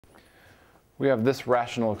we have this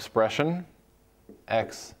rational expression,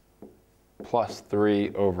 x plus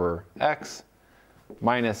 3 over x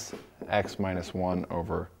minus x minus 1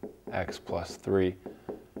 over x plus 3.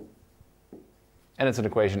 And it's an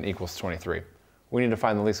equation equals 23. We need to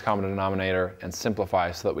find the least common denominator and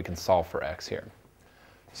simplify so that we can solve for x here.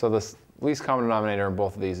 So this least common denominator in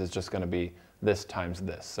both of these is just going to be this times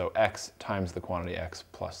this. So x times the quantity x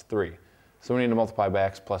plus 3. So we need to multiply by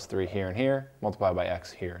x plus 3 here and here, multiply by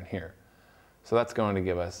x here and here. So that's going to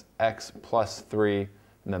give us x plus 3,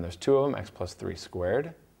 and then there's two of them, x plus 3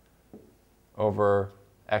 squared, over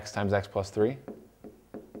x times x plus 3.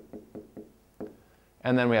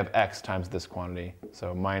 And then we have x times this quantity,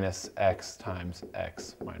 so minus x times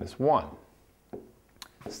x minus 1.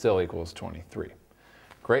 Still equals 23.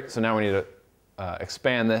 Great, so now we need to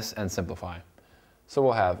expand this and simplify. So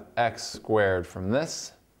we'll have x squared from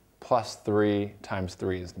this, plus 3 times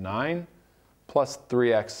 3 is 9, plus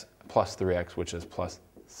 3x plus 3x, which is plus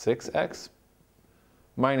 6x,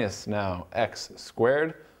 minus now x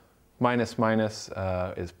squared, minus minus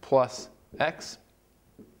is plus x,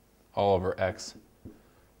 all over x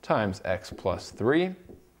times x plus 3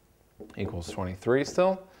 equals 23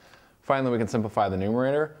 still. Finally, we can simplify the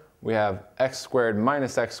numerator. We have x squared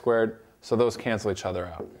minus x squared, so those cancel each other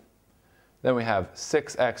out. Then we have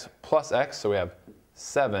 6x plus x, so we have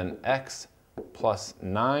 7x plus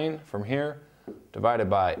 9 from here, divided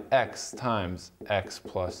by x times x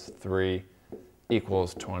plus 3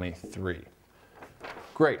 equals 23.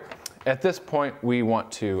 Great. At this point, we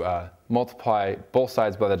want to multiply both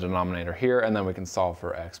sides by the denominator here, and then we can solve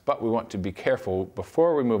for x. But we want to be careful.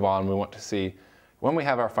 Before we move on, we want to see, when we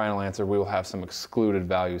have our final answer, we will have some excluded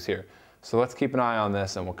values here. So let's keep an eye on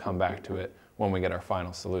this, and we'll come back to it when we get our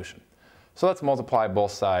final solution. So let's multiply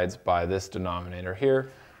both sides by this denominator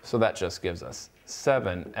here. So that just gives us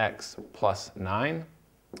 7x plus 9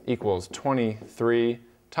 equals 23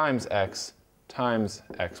 times x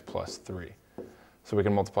plus 3. So we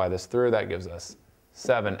can multiply this through. That gives us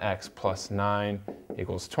 7x plus 9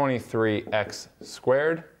 equals 23x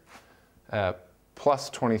squared plus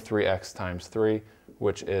 23x times 3,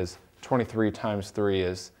 which is 23 times 3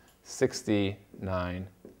 is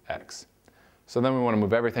 69x. So then we want to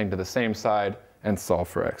move everything to the same side and solve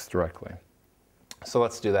for x directly. So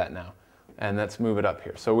let's do that now. And let's move it up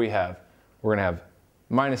here. So we're going to have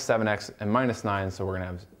minus 7x and minus 9, so we're going to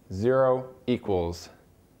have 0 equals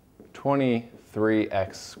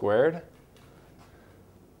 23x squared.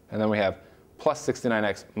 And then we have plus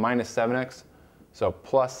 69x minus 7x. So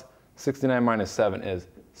plus 69 minus 7 is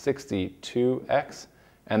 62x,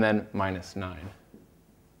 and then minus 9.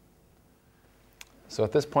 So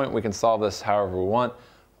at this point, we can solve this however we want.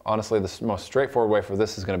 Honestly, the most straightforward way for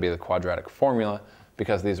this is going to be the quadratic formula,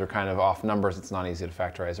 because these are kind of off numbers. It's not easy to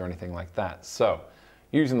factorize or anything like that. So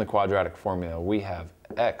using the quadratic formula, we have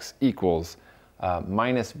x equals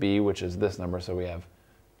minus b, which is this number. So we have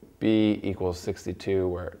b equals 62,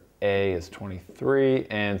 where a is 23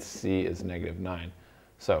 and c is negative 9.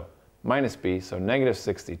 So minus b, so negative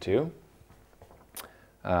 62,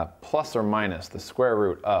 plus or minus the square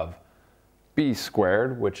root of b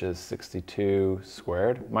squared, which is 62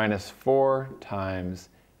 squared, minus 4 times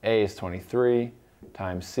a is 23,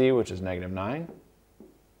 times c, which is negative 9,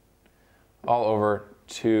 all over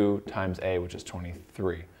 2 times a, which is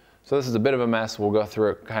 23. So this is a bit of a mess. We'll go through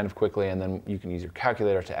it kind of quickly, and then you can use your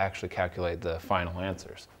calculator to actually calculate the final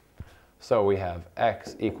answers. So we have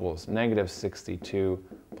x equals negative 62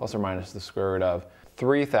 plus or minus the square root of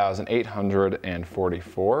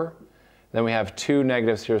 3,844. Then we have two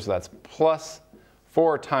negatives here, so that's plus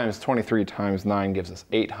 4 times 23 times 9 gives us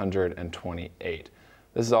 828.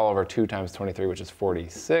 This is all over 2 times 23, which is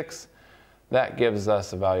 46. That gives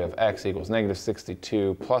us a value of x equals negative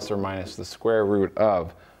 62 plus or minus the square root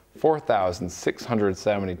of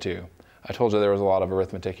 4,672. I told you there was a lot of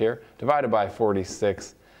arithmetic here. Divided by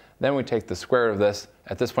 46. Then we take the square root of this.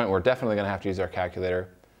 At this point, we're definitely going to have to use our calculator.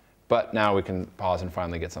 But now we can pause and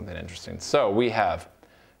finally get something interesting. So we have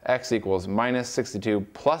x equals minus 62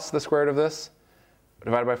 plus the square root of this,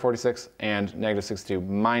 divided by 46, and negative 62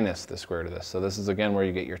 minus the square root of this. So this is, again, where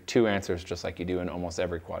you get your two answers, just like you do in almost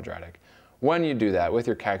every quadratic. When you do that with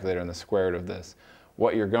your calculator and the square root of this,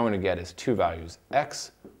 what you're going to get is two values.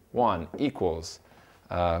 x1 equals,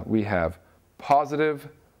 we have positive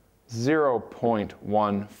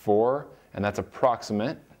 0.14, and that's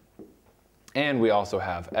approximate. And we also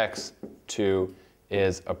have x2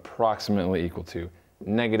 is approximately equal to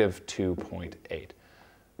negative 2.8.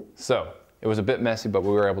 So it was a bit messy, but we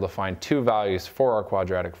were able to find two values for our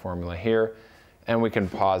quadratic formula here. And we can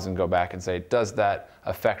pause and go back and say, does that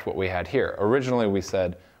affect what we had here? Originally, we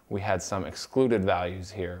said we had some excluded values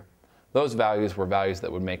here, those values were values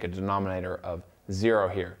that would make a denominator of 0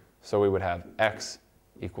 here. So we would have x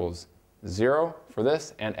equals 0 for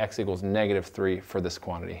this, and x equals -3 for this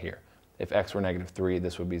quantity here. If x were -3,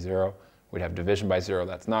 this would be 0. We'd have division by 0.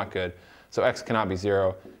 That's not good. So x cannot be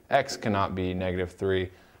 0. X cannot be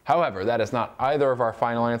 -3. However, that is not either of our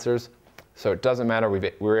final answers, so it doesn't matter.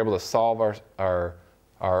 We were able to solve our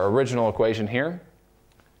original equation here.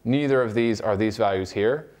 Neither of these are these values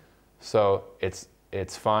here, so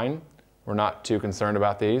it's fine. We're not too concerned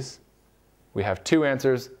about these. We have two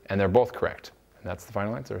answers, and they're both correct. And that's the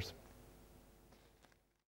final answers.